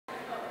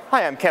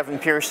Hi, I'm Kevin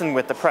Pearson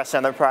with the Press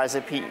Enterprise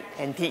at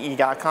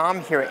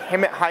PE.com here at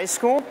Hemet High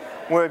School,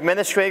 where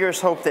administrators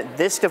hope that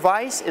this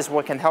device is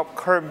what can help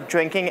curb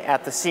drinking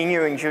at the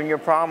senior and junior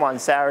prom on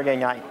Saturday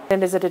night.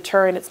 And as a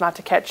deterrent, it's not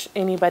to catch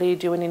anybody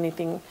doing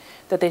anything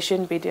that they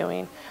shouldn't be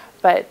doing,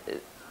 but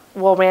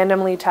we'll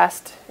randomly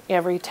test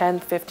every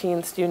 10th,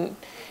 15th student,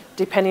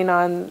 depending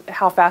on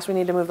how fast we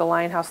need to move the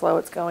line, how slow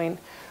it's going.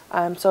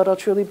 So it'll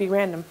truly be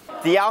random.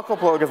 The alcohol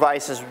blow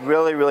device is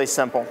really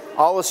simple.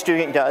 All the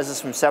student does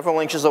is from several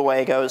inches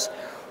away goes,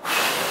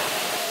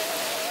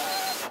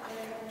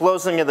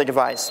 blows into the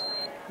device.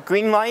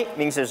 Green light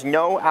means there's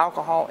no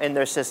alcohol in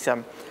their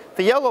system. If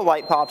the yellow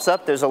light pops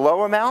up, there's a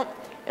low amount,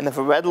 and if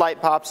a red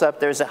light pops up,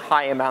 there's a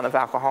high amount of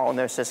alcohol in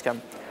their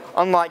system.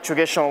 Unlike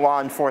traditional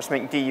law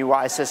enforcement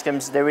DUI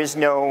systems, there is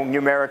no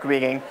numeric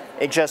reading.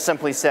 It just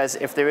simply says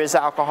if there is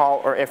alcohol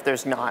or if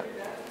there's not.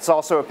 It's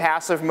also a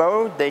passive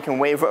mode. They can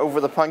wave over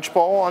the punch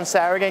bowl on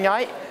Saturday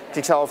night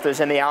to tell if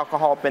there's any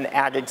alcohol been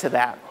added to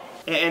that.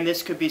 And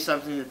this could be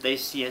something that they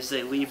see as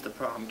they leave the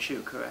prom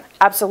too, correct?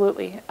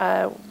 Absolutely.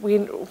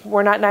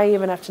 We're not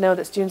naive enough to know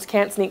that students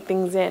can't sneak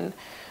things in.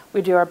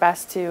 We do our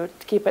best to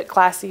keep it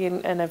classy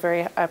and a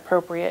very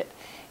appropriate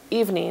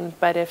evening,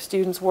 but if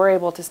students were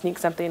able to sneak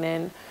something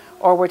in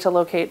or were to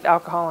locate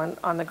alcohol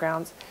on the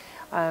grounds,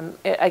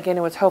 again,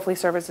 it would hopefully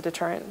serve as a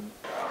deterrent.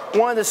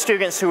 One of the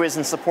students who is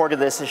in support of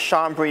this is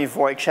Shambri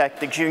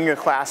Wojcik, the junior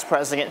class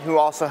president, who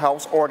also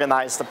helps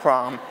organize the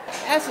prom.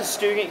 As a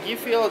student, do you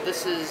feel that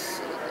this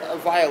is a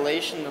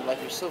violation of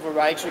your civil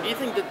rights, or do you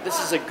think that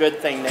this is a good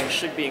thing that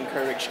should be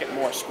encouraged at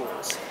more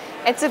schools?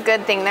 It's a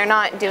good thing. They're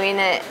not doing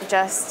it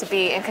just to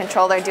be in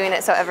control. They're doing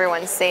it so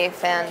everyone's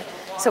safe and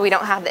so we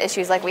don't have the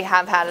issues like we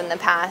have had in the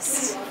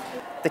past.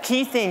 The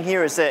key thing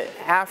here is that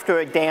after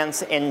a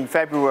dance in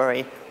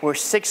February, where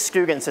 6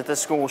 students at the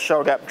school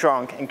showed up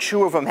drunk and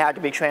 2 of them had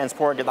to be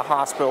transported to the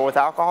hospital with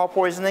alcohol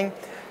poisoning,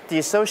 the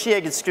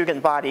Associated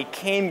Student Body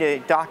came to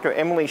Dr.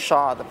 Emily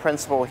Shaw, the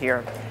principal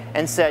here,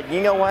 and said,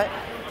 you know what,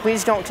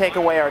 please don't take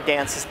away our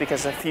dances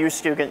because a few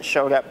students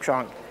showed up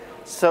drunk.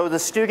 So the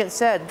student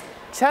said,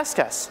 test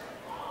us.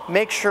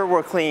 Make sure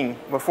we're clean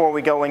before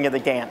we go into the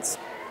dance.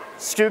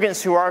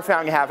 Students who are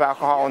found to have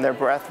alcohol in their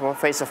breath will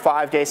face a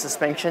 5-day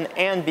suspension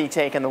and be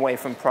taken away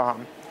from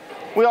prom.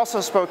 We also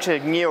spoke to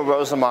Neil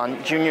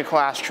Rosamond, junior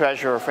class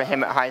treasurer for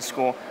Hemet High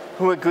School,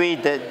 who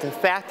agreed that the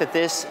fact that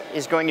this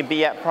is going to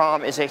be at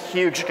prom is a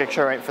huge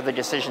deterrent for the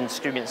decisions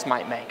students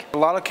might make. A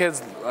lot of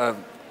kids,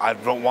 I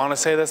don't want to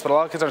say this, but a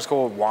lot of kids in our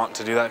school want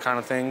to do that kind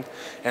of thing,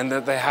 and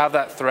that they have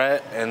that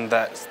threat and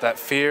that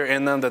fear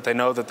in them that they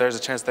know that there's a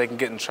chance they can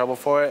get in trouble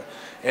for it.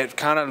 It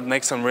kind of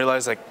makes them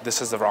realize, like,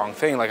 this is the wrong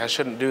thing, like I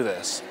shouldn't do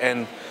this.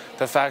 And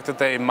the fact that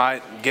they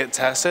might get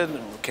tested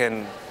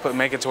can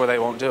make it to where they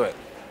won't do it.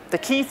 The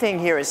key thing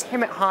here is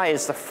Hemet High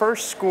is the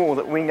first school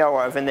that we know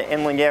of in the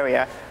inland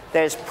area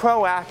that is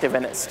proactive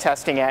in its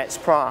testing at its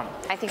prom.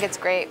 I think it's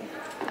great.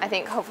 I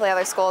think hopefully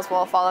other schools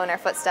will follow in our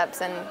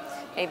footsteps and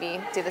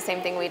maybe do the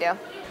same thing we do.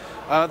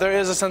 There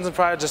is a sense of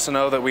pride just to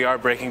know that we are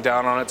breaking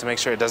down on it to make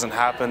sure it doesn't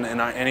happen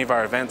in any of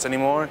our events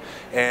anymore.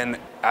 And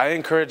I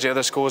encourage the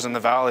other schools in the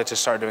valley to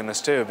start doing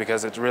this too,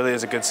 because it really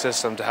is a good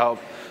system to help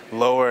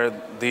lower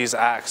these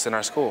acts in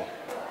our school.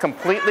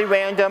 Completely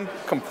random,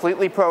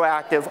 completely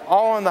proactive,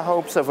 all in the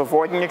hopes of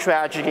avoiding a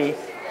tragedy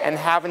and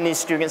having these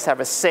students have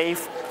a safe,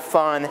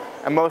 fun,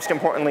 and most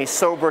importantly,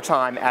 sober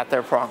time at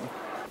their prom.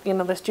 You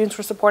know, the students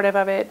were supportive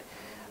of it.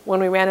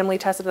 When we randomly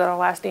tested at our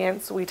last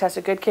dance, we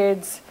tested good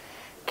kids,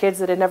 kids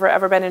that had never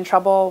ever been in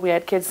trouble. We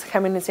had kids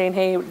coming and saying,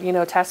 hey, you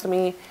know, test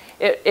me.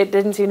 It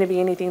didn't seem to be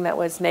anything that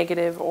was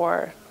negative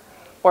or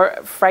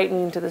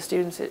frightening to the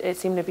students. It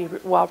seemed to be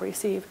well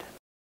received.